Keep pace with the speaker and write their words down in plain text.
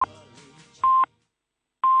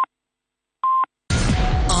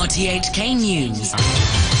RTHK News.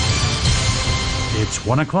 It's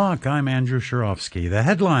 1 o'clock. I'm Andrew Shirovsky. The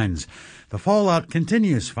headlines. The fallout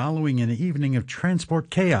continues following an evening of transport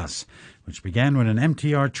chaos, which began when an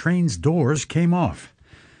MTR train's doors came off.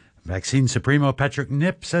 Vaccine Supremo Patrick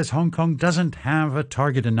Nip says Hong Kong doesn't have a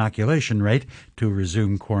target inoculation rate to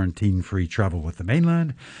resume quarantine-free travel with the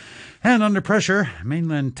mainland. And under pressure,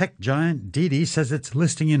 mainland tech giant Didi says it's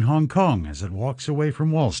listing in Hong Kong as it walks away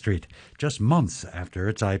from Wall Street just months after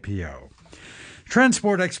its IPO.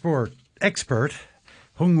 Transport expert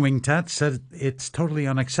Hung Wing-tat said it's totally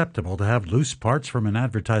unacceptable to have loose parts from an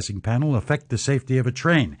advertising panel affect the safety of a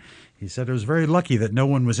train. He said it was very lucky that no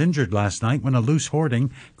one was injured last night when a loose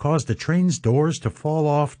hoarding caused the train's doors to fall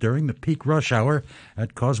off during the peak rush hour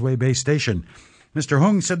at Causeway Bay Station. Mr.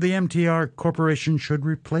 Hung said the MTR Corporation should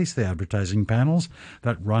replace the advertising panels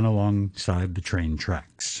that run alongside the train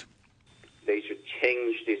tracks. They should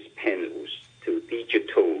change these panels to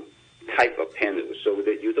digital type of panels so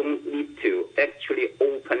that you don't need to actually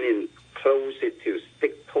open and close it to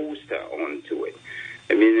stick poster onto it.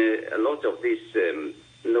 I mean, a lot of these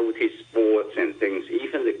notice boards and things,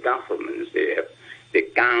 even the governments, they have the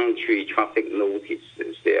gantry traffic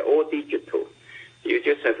notices. They're all digital. You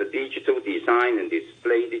just have a digital design and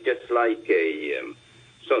display it just like a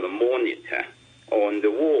sort of monitor on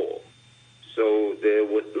the wall. So there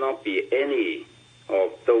would not be any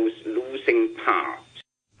of those losing parts.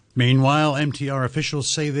 Meanwhile, MTR officials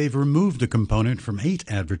say they've removed a component from 8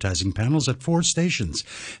 advertising panels at 4 stations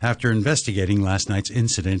after investigating last night's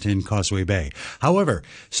incident in Causeway Bay. However,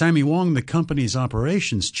 Sammy Wong, the company's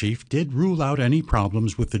operations chief, did rule out any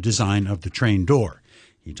problems with the design of the train door.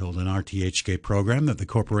 He told an RTHK program that the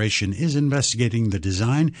corporation is investigating the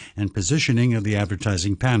design and positioning of the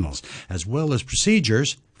advertising panels, as well as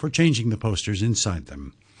procedures for changing the posters inside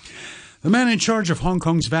them. The man in charge of Hong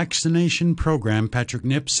Kong's vaccination program, Patrick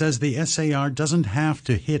Nip, says the SAR doesn't have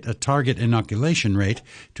to hit a target inoculation rate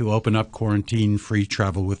to open up quarantine-free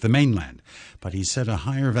travel with the mainland. But he said a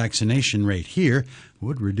higher vaccination rate here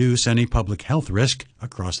would reduce any public health risk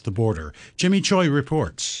across the border. Jimmy Choi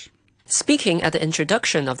reports. Speaking at the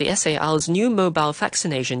introduction of the SAR's new mobile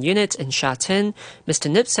vaccination unit in Sha Tin,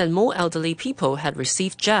 Mr. Nip said more elderly people had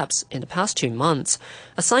received jabs in the past 2 months,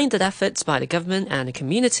 a sign that efforts by the government and the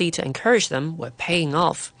community to encourage them were paying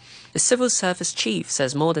off. The civil service chief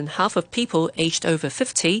says more than half of people aged over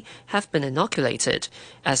 50 have been inoculated,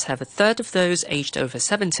 as have a third of those aged over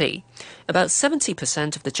 70. About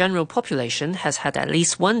 70% of the general population has had at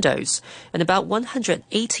least one dose, and about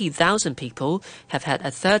 180,000 people have had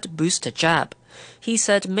a third booster jab. He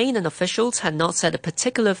said mainland officials had not set a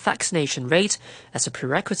particular vaccination rate as a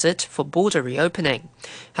prerequisite for border reopening.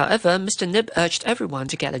 However, Mr. Nip urged everyone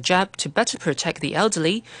to get a jab to better protect the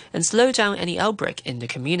elderly and slow down any outbreak in the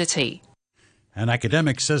community. An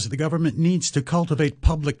academic says the government needs to cultivate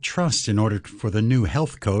public trust in order for the new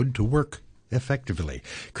health code to work effectively.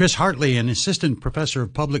 Chris Hartley, an assistant professor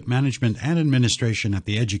of public management and administration at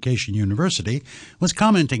the Education University, was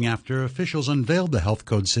commenting after officials unveiled the health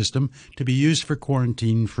code system to be used for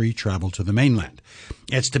quarantine-free travel to the mainland.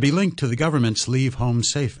 It's to be linked to the government's Leave Home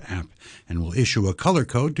Safe app and will issue a color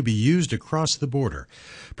code to be used across the border.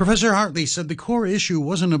 Professor Hartley said the core issue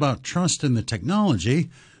wasn't about trust in the technology,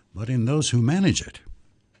 but in those who manage it.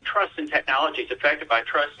 Trust in technology is affected by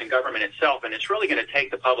trust in government itself, and it's really going to take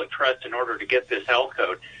the public trust in order to get this health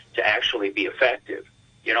code to actually be effective.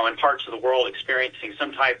 You know, in parts of the world experiencing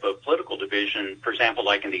some type of political division, for example,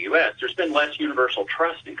 like in the U.S., there's been less universal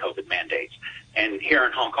trust in COVID mandates. And here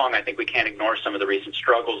in Hong Kong, I think we can't ignore some of the recent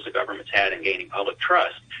struggles the government's had in gaining public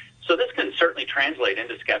trust. So this can certainly translate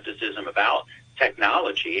into skepticism about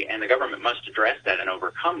technology, and the government must address that and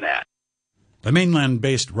overcome that. The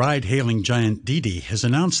mainland-based ride-hailing giant Didi has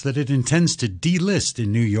announced that it intends to delist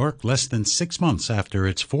in New York less than 6 months after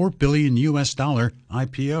its $4 billion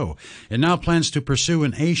IPO. It now plans to pursue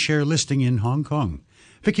an A-share listing in Hong Kong.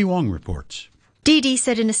 Vicky Wong reports. Didi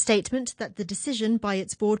said in a statement that the decision by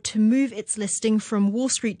its board to move its listing from Wall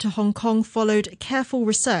Street to Hong Kong followed careful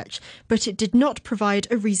research, but it did not provide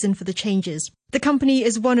a reason for the changes. The company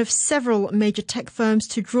is one of several major tech firms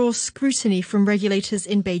to draw scrutiny from regulators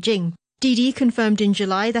in Beijing. Didi confirmed in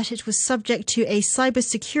July that it was subject to a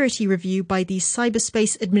cybersecurity review by the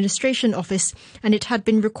Cyberspace Administration Office, and it had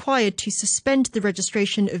been required to suspend the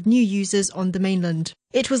registration of new users on the mainland.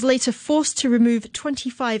 It was later forced to remove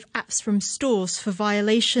 25 apps from stores for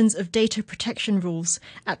violations of data protection rules.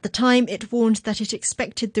 At the time, it warned that it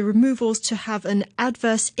expected the removals to have an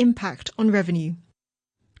adverse impact on revenue.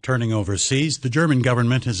 Turning overseas, the German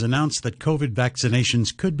government has announced that COVID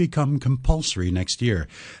vaccinations could become compulsory next year.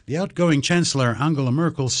 The outgoing Chancellor Angela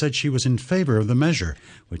Merkel said she was in favor of the measure,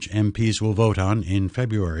 which MPs will vote on in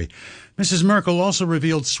February. Mrs. Merkel also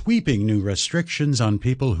revealed sweeping new restrictions on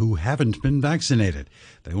people who haven't been vaccinated.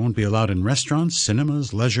 They won't be allowed in restaurants,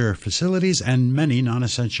 cinemas, leisure facilities, and many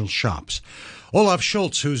non-essential shops. Olaf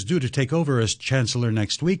Scholz, who's due to take over as Chancellor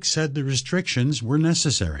next week, said the restrictions were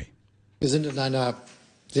necessary.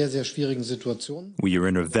 We are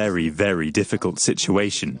in a very, very difficult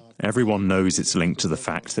situation. Everyone knows it's linked to the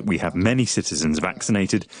fact that we have many citizens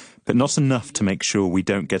vaccinated, but not enough to make sure we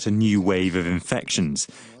don't get a new wave of infections.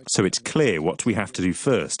 So it's clear what we have to do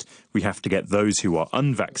first. We have to get those who are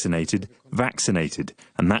unvaccinated vaccinated,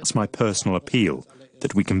 and that's my personal appeal,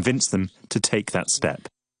 that we convince them to take that step.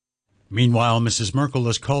 Meanwhile, Mrs. Merkel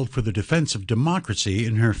has called for the defense of democracy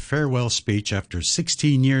in her farewell speech after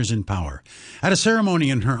 16 years in power. At a ceremony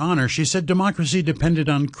in her honor, she said democracy depended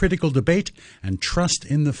on critical debate and trust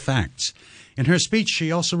in the facts. In her speech,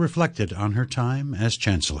 she also reflected on her time as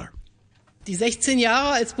Chancellor. These 16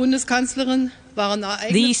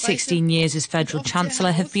 years as Federal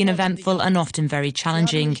Chancellor have been eventful and often very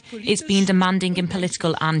challenging. It's been demanding in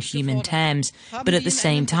political and human terms, but at the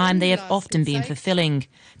same time they have often been fulfilling.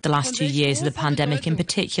 The last 2 years of the pandemic in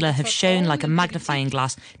particular have shown like a magnifying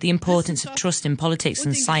glass the importance of trust in politics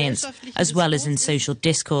and science, as well as in social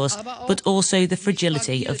discourse, but also the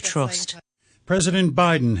fragility of trust. President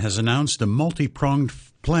Biden has announced a multi-pronged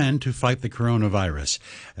plan to fight the coronavirus,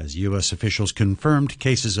 as U.S. officials confirmed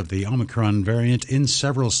cases of the Omicron variant in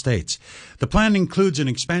several states. The plan includes an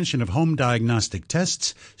expansion of home diagnostic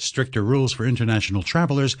tests, stricter rules for international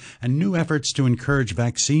travelers, and new efforts to encourage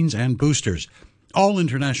vaccines and boosters. All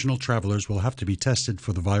international travelers will have to be tested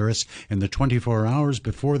for the virus in the 24 hours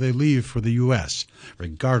before they leave for the U.S.,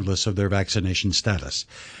 regardless of their vaccination status.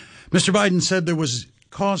 Mr. Biden said there was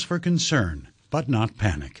cause for concern, but not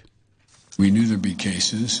panic. We knew there'd be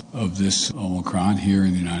cases of this Omicron here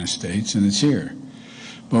in the United States, and it's here.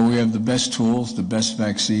 But we have the best tools, the best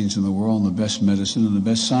vaccines in the world, and the best medicine, and the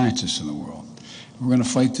best scientists in the world. We're going to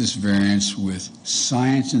fight this variant with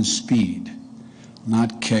science and speed,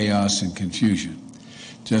 not chaos and confusion.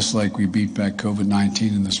 Just like we beat back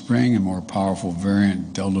COVID-19 in the spring and more powerful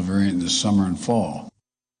variant, Delta variant, in the summer and fall.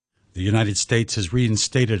 The United States has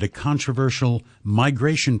reinstated a controversial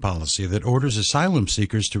migration policy that orders asylum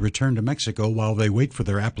seekers to return to Mexico while they wait for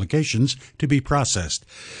their applications to be processed.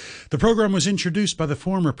 The program was introduced by the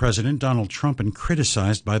former President Donald Trump and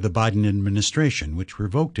criticized by the Biden administration, which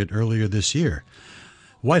revoked it earlier this year.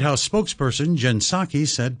 White House spokesperson Jen Psaki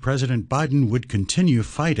said President Biden would continue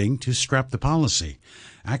fighting to scrap the policy.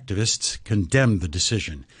 Activists condemned the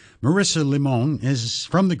decision. Marissa Limon is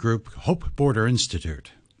from the group Hope Border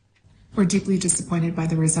Institute. We're deeply disappointed by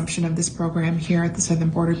the resumption of this program here at the southern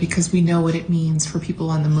border because we know what it means for people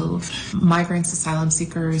on the move. Migrants, asylum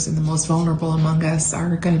seekers, and the most vulnerable among us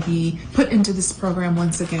are going to be put into this program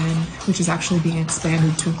once again, which is actually being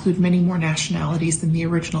expanded to include many more nationalities than the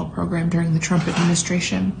original program during the Trump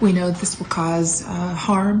administration. We know this will cause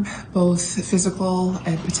harm, both physical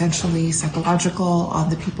and potentially psychological, on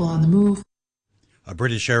the people on the move. A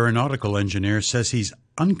British aeronautical engineer says he's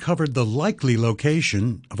uncovered the likely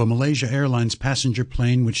location of a Malaysia Airlines passenger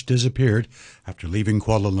plane which disappeared after leaving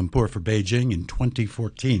Kuala Lumpur for Beijing in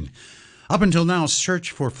 2014. Up until now,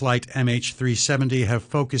 search for flight MH370 have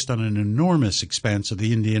focused on an enormous expanse of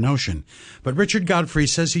the Indian Ocean. But Richard Godfrey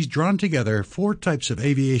says he's drawn together 4 types of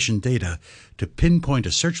aviation data to pinpoint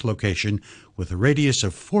a search location with a radius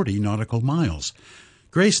of 40 nautical miles.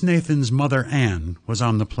 Grace Nathan's mother, Anne, was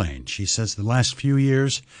on the plane. She says the last few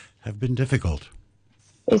years have been difficult.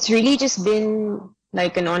 It's really just been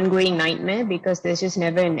like an ongoing nightmare because there's just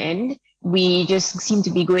never an end. We just seem to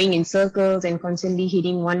be going in circles and constantly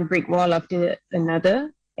hitting one brick wall after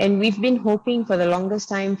another. And we've been hoping for the longest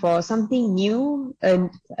time for something new,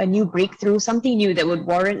 a new breakthrough, something new that would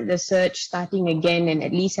warrant the search starting again and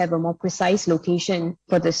at least have a more precise location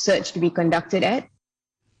for the search to be conducted at.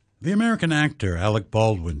 The American actor Alec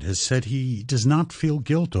Baldwin has said he does not feel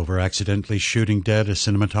guilt over accidentally shooting dead a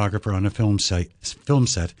cinematographer on a film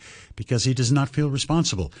set because he does not feel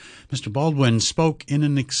responsible. Mr. Baldwin spoke in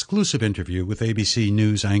an exclusive interview with ABC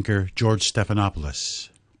News anchor George Stephanopoulos.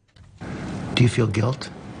 Do you feel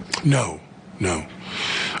guilt? No.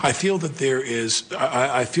 I feel that there is.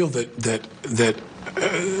 I feel that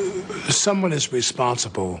someone is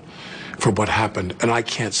responsible for what happened, and I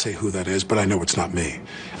can't say who that is, but I know it's not me.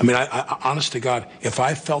 I mean, I honest to God, if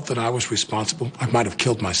I felt that I was responsible, I might have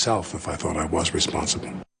killed myself if I thought I was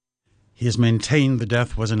responsible. He has maintained the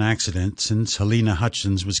death was an accident since Helena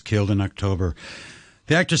Hutchins was killed in October.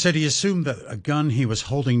 The actor said he assumed that a gun he was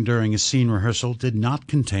holding during a scene rehearsal did not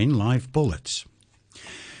contain live bullets.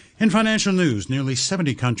 In financial news, nearly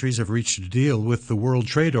 70 countries have reached a deal with the World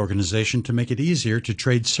Trade Organization to make it easier to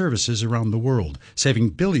trade services around the world, saving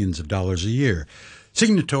billions of dollars a year.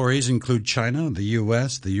 Signatories include China, the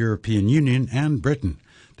U.S., the European Union, and Britain.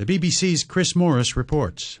 The BBC's Chris Morris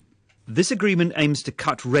reports. This agreement aims to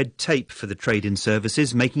cut red tape for the trade in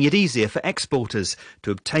services, making it easier for exporters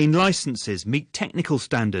to obtain licences, meet technical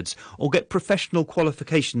standards, or get professional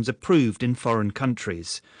qualifications approved in foreign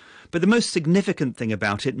countries. But the most significant thing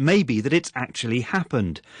about it may be that it's actually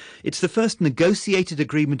happened. It's the first negotiated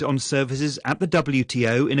agreement on services at the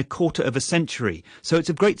WTO in a quarter of a century, so it's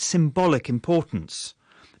of great symbolic importance.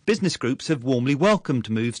 Business groups have warmly welcomed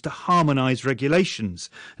moves to harmonise regulations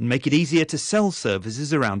and make it easier to sell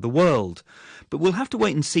services around the world. But we'll have to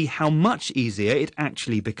wait and see how much easier it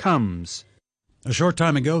actually becomes. A short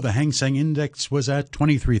time ago, the Hang Seng Index was at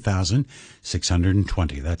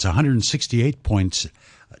 23,620. That's 168 points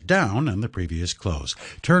down on the previous close.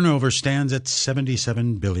 Turnover stands at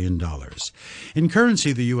 $77 billion. In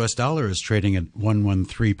currency, the U.S. dollar is trading at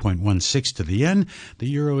 113.16 to the yen. The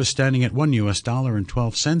euro is standing at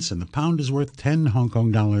 $1.12, and the pound is worth 10 Hong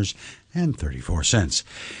Kong dollars and 34 cents.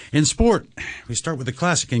 In sport, we start with a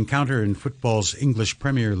classic encounter in football's English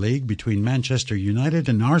Premier League between Manchester United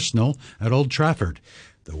and Arsenal at Old Trafford.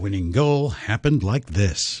 The winning goal happened like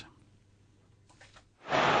this.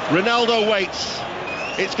 Ronaldo waits.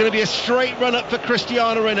 It's going to be a straight run-up for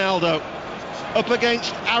Cristiano Ronaldo, up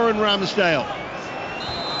against Aaron Ramsdale.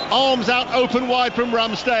 Arms out, open wide from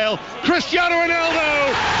Ramsdale. Cristiano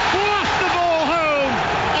Ronaldo blasts the ball home,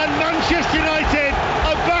 and Manchester United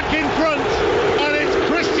are back in front. And it's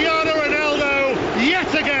Cristiano Ronaldo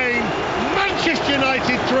yet again. Manchester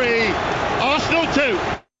United 3, Arsenal 2.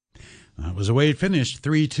 That was the way it finished,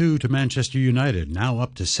 3-2 to Manchester United, now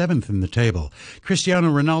up to 7th in the table.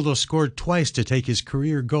 Cristiano Ronaldo scored twice to take his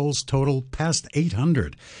career goals total past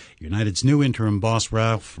 800. United's new interim boss,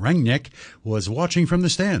 Ralf Rangnick, was watching from the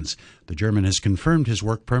stands. The German has confirmed his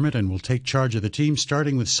work permit and will take charge of the team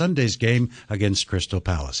starting with Sunday's game against Crystal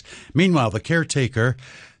Palace. Meanwhile, the caretaker,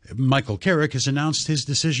 Michael Carrick, has announced his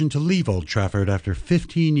decision to leave Old Trafford after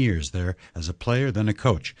 15 years there as a player, then a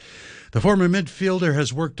coach. The former midfielder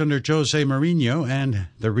has worked under Jose Mourinho and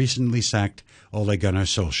the recently sacked Ole Gunnar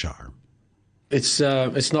Solskjaer. It's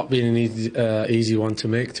not been an easy one to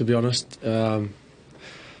make, to be honest. But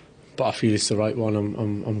I feel it's the right one.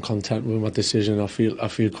 I'm content with my decision. I feel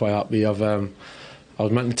quite happy. I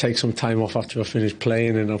was meant to take some time off after I finished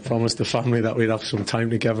playing, and I promised the family that we'd have some time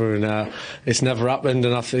together, and it's never happened.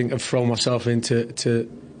 And I think I've thrown myself into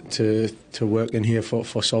working here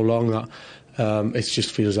for so long that it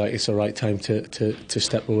just feels like it's the right time to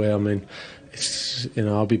step away. I mean, it's,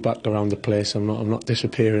 I'll be back around the place. I'm not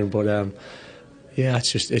disappearing, but yeah,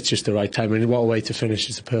 it's just the right time. And what a way to finish!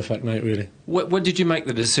 It's a perfect night, really. When did you make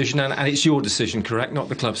the decision? And it's your decision, correct? Not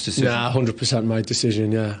the club's decision. Nah, 100% my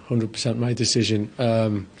decision. Yeah, 100% my decision.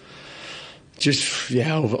 Over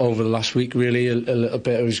the last week, really, a little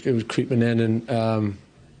bit. It was creeping in, and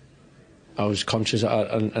I was conscious,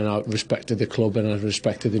 and I respected the club, and I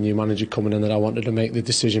respected the new manager coming in, that I wanted to make the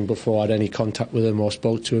decision before I had any contact with him or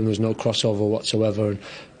spoke to him. There was no crossover whatsoever,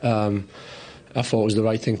 and I thought it was the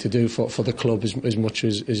right thing to do for the club as much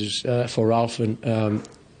as for Ralph,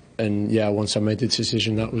 and yeah, once I made the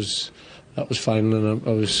decision, that was final, and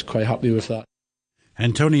I was quite happy with that.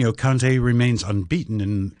 Antonio Conte remains unbeaten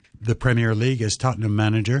in the Premier League as Tottenham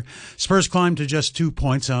manager. Spurs climbed to just 2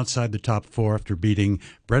 points outside the top four after beating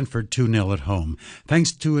Brentford 2-0 at home,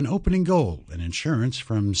 thanks to an opening goal and insurance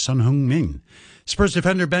from Son Heung-min. Spurs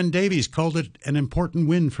defender Ben Davies called it an important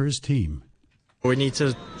win for his team. We need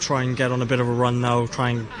to try and get on a bit of a run now,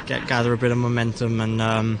 try and gather a bit of momentum,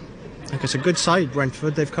 and it's a good side,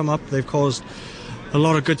 Brentford. They've come up, they've caused a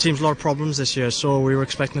lot of good teams a lot of problems this year, so we were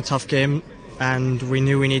expecting a tough game, and we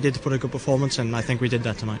knew we needed to put a good performance in. I think we did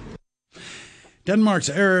that tonight. Denmark's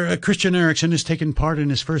Christian Eriksen has taken part in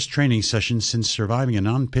his first training session since surviving an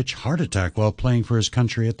on-pitch heart attack while playing for his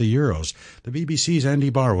country at the Euros. The BBC's Andy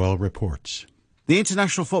Barwell reports. The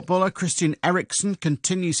international footballer Christian Eriksen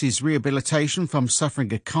continues his rehabilitation from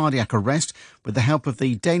suffering a cardiac arrest with the help of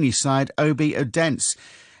the Danish side OB Odense.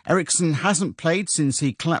 Eriksen hasn't played since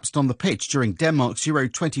he collapsed on the pitch during Denmark's Euro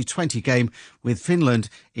 2020 game with Finland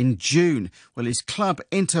in June. Well, his club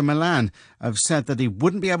Inter Milan have said that he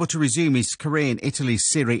wouldn't be able to resume his career in Italy's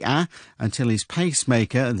Serie A until his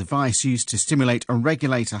pacemaker, a device used to stimulate and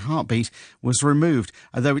regulate a heartbeat, was removed,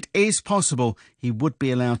 although it is possible he would be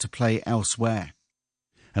allowed to play elsewhere.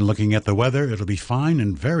 And looking at the weather, it'll be fine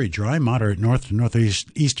and very dry, moderate north to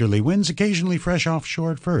northeasterly winds, occasionally fresh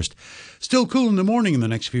offshore at first. Still cool in the morning in the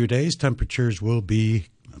next few days. Temperatures will be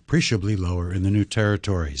appreciably lower in the New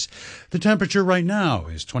Territories. The temperature right now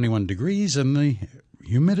is 21 degrees and the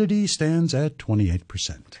humidity stands at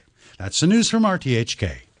 28%. That's the news from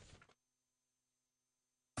RTHK.